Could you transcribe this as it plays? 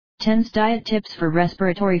10 Diet Tips for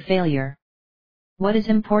Respiratory Failure. What is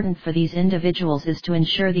important for these individuals is to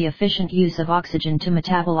ensure the efficient use of oxygen to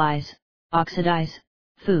metabolize, oxidize,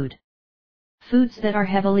 food. Foods that are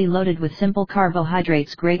heavily loaded with simple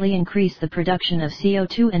carbohydrates greatly increase the production of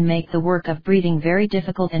CO2 and make the work of breathing very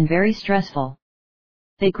difficult and very stressful.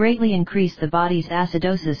 They greatly increase the body's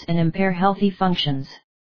acidosis and impair healthy functions.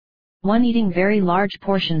 Eating very large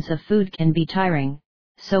portions of food can be tiring,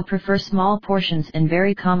 so prefer small portions and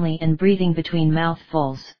very calmly and breathing between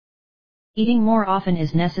mouthfuls. Eating more often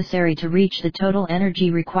is necessary to reach the total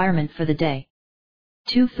energy requirement for the day.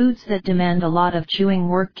 2 Foods that demand a lot of chewing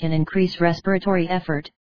work can increase respiratory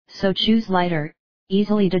effort, so choose lighter,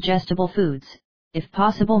 easily digestible foods, if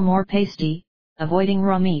possible more pasty, avoiding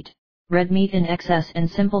raw meat, red meat in excess and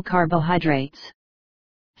simple carbohydrates.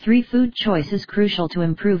 3 Food choice is crucial to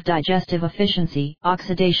improve digestive efficiency,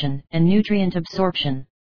 oxidation, and nutrient absorption.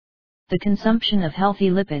 The consumption of healthy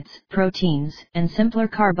lipids, proteins, and simpler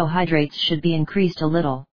carbohydrates should be increased a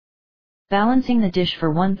little. Balancing the dish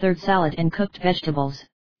for 1/3 salad and cooked vegetables,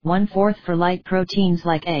 1/4 for light proteins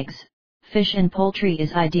like eggs, fish and poultry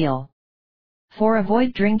is ideal. 4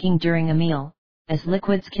 Avoid drinking during a meal, as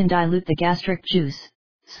liquids can dilute the gastric juice,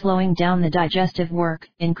 slowing down the digestive work,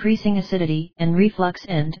 increasing acidity and reflux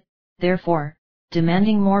and, therefore,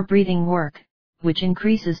 demanding more breathing work, which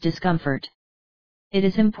increases discomfort. It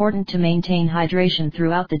is important to maintain hydration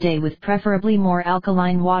throughout the day with preferably more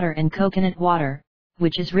alkaline water and coconut water,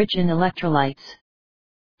 which is rich in electrolytes.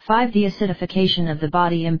 5 The acidification of the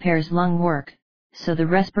body impairs lung work, so the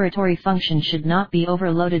respiratory function should not be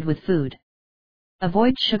overloaded with food.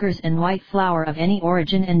 Avoid sugars and white flour of any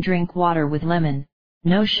origin and drink water with lemon,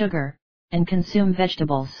 no sugar, and consume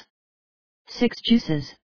vegetables. 6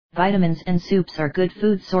 Juices, vitamins and soups are good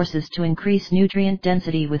food sources to increase nutrient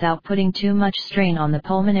density without putting too much strain on the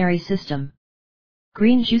pulmonary system.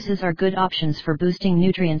 Green juices are good options for boosting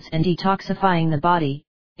nutrients and detoxifying the body,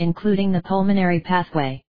 including the pulmonary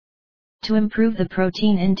pathway. To improve the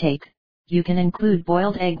protein intake, you can include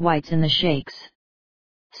boiled egg whites in the shakes.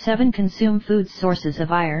 7 Consume food sources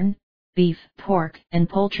of iron, beef, pork, and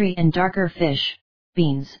poultry and darker fish,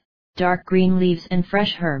 beans, dark green leaves and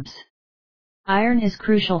fresh herbs. Iron is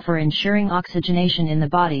crucial for ensuring oxygenation in the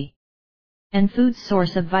body. And food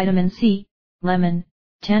source of vitamin C, lemon,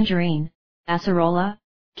 tangerine, acerola,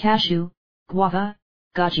 cashew, guava,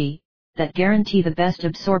 goji, that guarantee the best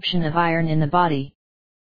absorption of iron in the body.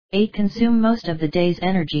 8 Consume most of the day's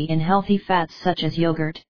energy in healthy fats such as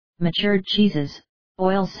yogurt, matured cheeses,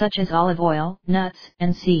 oils such as olive oil, nuts,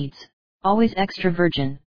 and seeds, always extra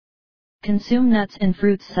virgin. Consume nuts and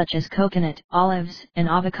fruits such as coconut, olives, and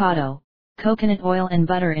avocado, coconut oil and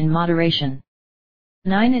butter in moderation.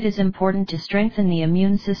 9 It is important to strengthen the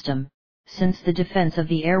immune system, since the defense of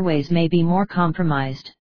the airways may be more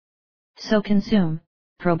compromised. So consume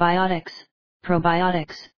probiotics,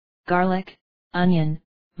 garlic, onion,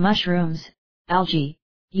 mushrooms, algae,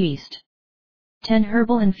 yeast. 10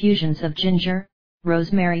 Herbal infusions of ginger,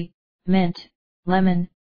 rosemary, mint, lemon,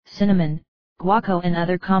 cinnamon, guaiaco and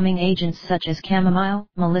other calming agents such as chamomile,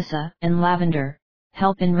 melissa, and lavender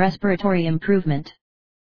help in respiratory improvement.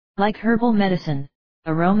 Like herbal medicine,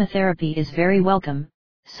 aromatherapy is very welcome.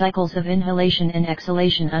 Cycles of inhalation and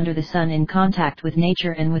exhalation under the sun in contact with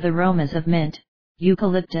nature and with aromas of mint,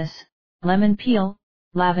 eucalyptus, lemon peel,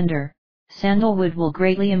 lavender, sandalwood will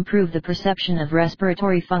greatly improve the perception of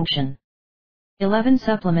respiratory function. 11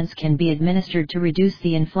 Supplements can be administered to reduce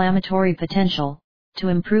the inflammatory potential, to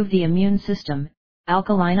improve the immune system,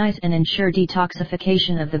 alkalinize and ensure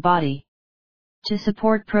detoxification of the body. To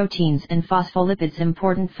support proteins and phospholipids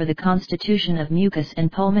important for the constitution of mucus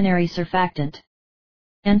and pulmonary surfactant.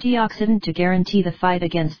 Antioxidant to guarantee the fight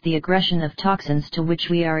against the aggression of toxins to which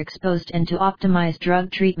we are exposed and to optimize drug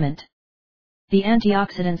treatment. The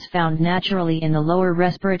antioxidants found naturally in the lower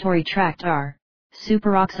respiratory tract are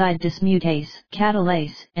superoxide dismutase,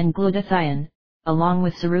 catalase, and glutathione, along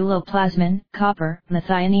with ceruloplasmin, copper,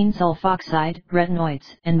 methionine sulfoxide,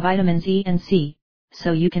 retinoids, and vitamins E and C,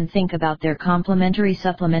 so you can think about their complementary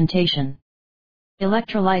supplementation.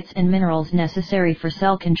 Electrolytes and minerals necessary for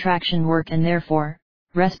cell contraction work and therefore,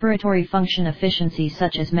 respiratory function efficiency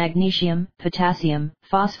such as magnesium, potassium,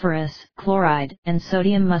 phosphorus, chloride, and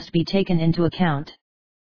sodium must be taken into account.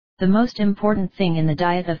 The most important thing in the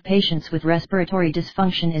diet of patients with respiratory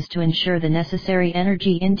dysfunction is to ensure the necessary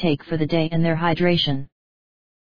energy intake for the day and their hydration.